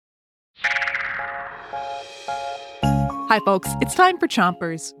Hi, folks. It's time for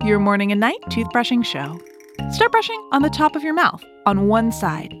Chompers, your morning and night toothbrushing show. Start brushing on the top of your mouth, on one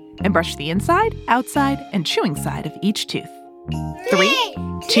side, and brush the inside, outside, and chewing side of each tooth. 3,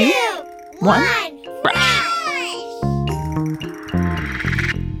 2, 1, brush.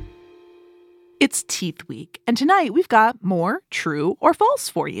 It's Teeth Week, and tonight we've got more true or false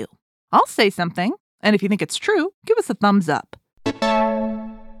for you. I'll say something, and if you think it's true, give us a thumbs up.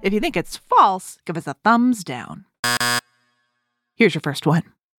 If you think it's false, give us a thumbs down. Here's your first one.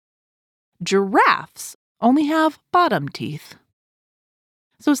 Giraffes only have bottom teeth.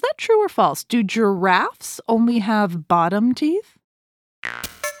 So is that true or false? Do giraffes only have bottom teeth?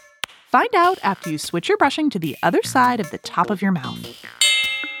 Find out after you switch your brushing to the other side of the top of your mouth.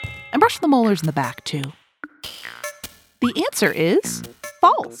 And brush the molars in the back, too. The answer is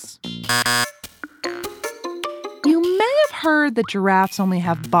false. You may have heard that giraffes only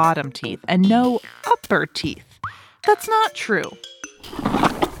have bottom teeth and no upper teeth. That's not true.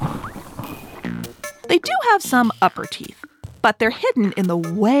 They do have some upper teeth, but they're hidden in the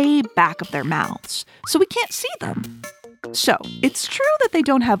way back of their mouths, so we can't see them. So, it's true that they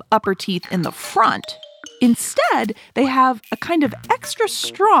don't have upper teeth in the front. Instead, they have a kind of extra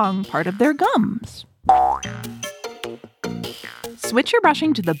strong part of their gums. Switch your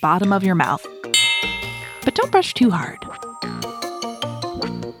brushing to the bottom of your mouth, but don't brush too hard.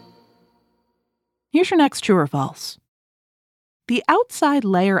 Here's your next true or false. The outside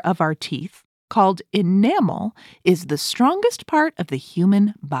layer of our teeth, called enamel, is the strongest part of the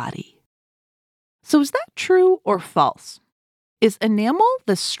human body. So is that true or false? Is enamel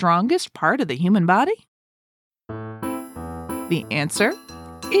the strongest part of the human body? The answer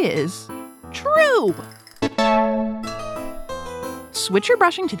is true. Switch your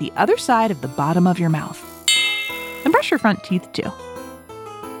brushing to the other side of the bottom of your mouth. And brush your front teeth too.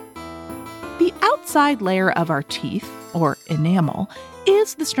 The outside layer of our teeth, or enamel,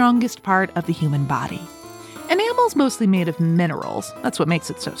 is the strongest part of the human body. Enamel's mostly made of minerals. That's what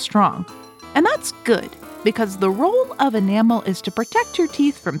makes it so strong. And that's good, because the role of enamel is to protect your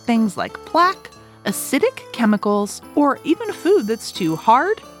teeth from things like plaque, acidic chemicals, or even food that's too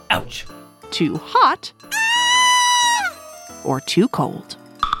hard, ouch, too hot, or too cold.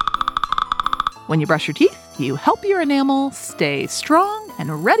 When you brush your teeth, you help your enamel stay strong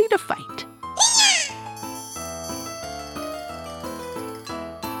and ready to fight.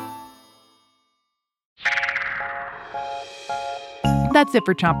 That's it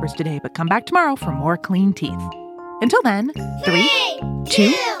for Chompers today, but come back tomorrow for more clean teeth. Until then, 3,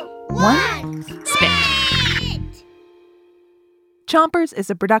 2, 1, spit! Chompers is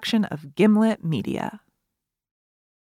a production of Gimlet Media.